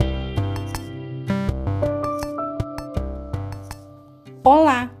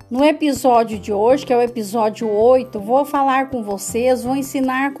Olá! No episódio de hoje, que é o episódio 8, vou falar com vocês, vou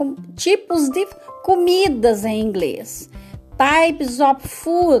ensinar tipos de comidas em inglês. Types of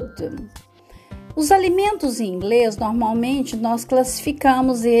food. Os alimentos em inglês, normalmente, nós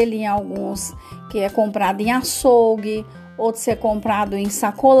classificamos ele em alguns que é comprado em açougue, outros é comprado em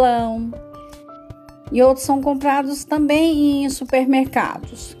sacolão e outros são comprados também em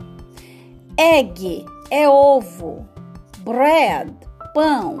supermercados. Egg é ovo, bread,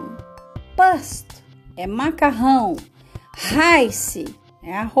 pão, pasta é macarrão, rice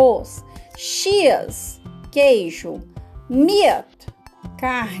é arroz, cheese, queijo, meat,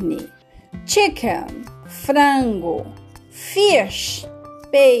 carne, chicken, frango, fish,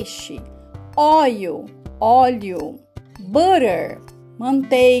 peixe, oil, óleo, butter,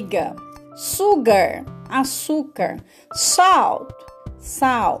 manteiga, sugar, açúcar, salt,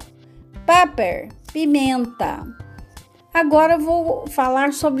 sal, pepper, pimenta. Agora eu vou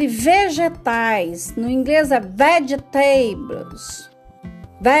falar sobre vegetais. No inglês é vegetables.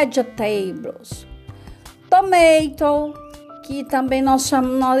 Vegetables. Tomato, que também nós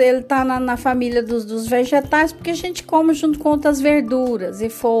chamamos, ele está na família dos vegetais, porque a gente come junto com outras verduras e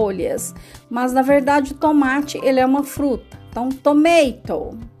folhas. Mas, na verdade, o tomate, ele é uma fruta. Então,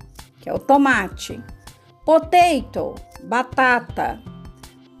 tomato, que é o tomate. Potato, batata.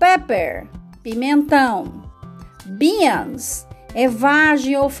 Pepper, pimentão. Beans, é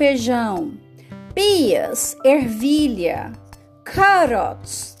vagem ou feijão. Peas, ervilha.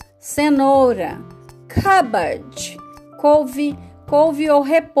 Carrots, cenoura. Cabbage, couve ou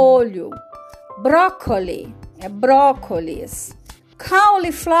repolho. Broccoli, é brócolis.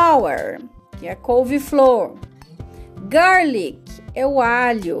 Cauliflower, que é couve-flor. Garlic, é o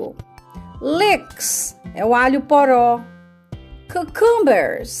alho. Leeks, é o alho poró.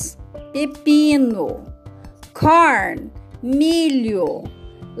 Cucumbers, pepino. Corn, milho.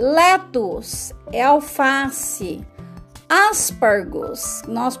 Lettuce, é alface. Asparagus,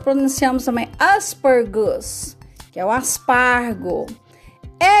 nós pronunciamos também asparagus, que é o aspargo.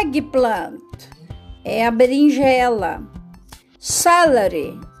 Eggplant, é a berinjela.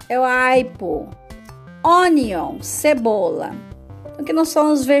 Celery, é o aipo. Onion, cebola. Aqui não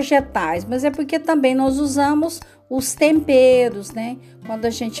são os vegetais, mas é porque também nós usamos os temperos, né? Quando a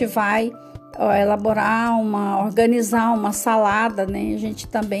gente vai organizar uma salada, né? A gente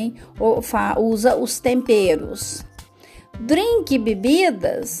também usa os temperos. Drink,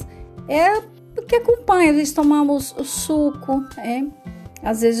 bebidas, é porque acompanha. Às vezes tomamos suco,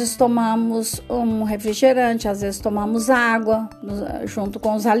 às vezes tomamos um refrigerante, às vezes tomamos água junto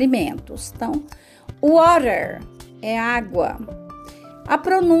com os alimentos. Então, water é água. A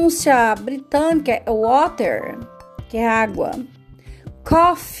pronúncia britânica é water, que é água.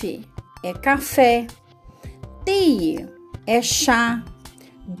 Coffee é café. Tea é chá.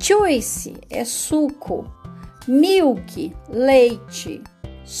 Juice é suco. Milk, leite.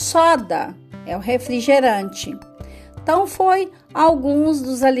 Soda é o refrigerante. Então, foi alguns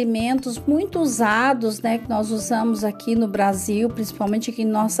dos alimentos muito usados, né, que nós usamos aqui no Brasil, principalmente aqui em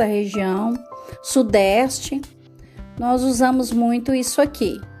nossa região, sudeste. Nós usamos muito isso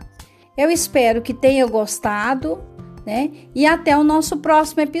aqui. Eu espero que tenha gostado, né, e até o nosso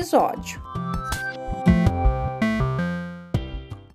próximo episódio.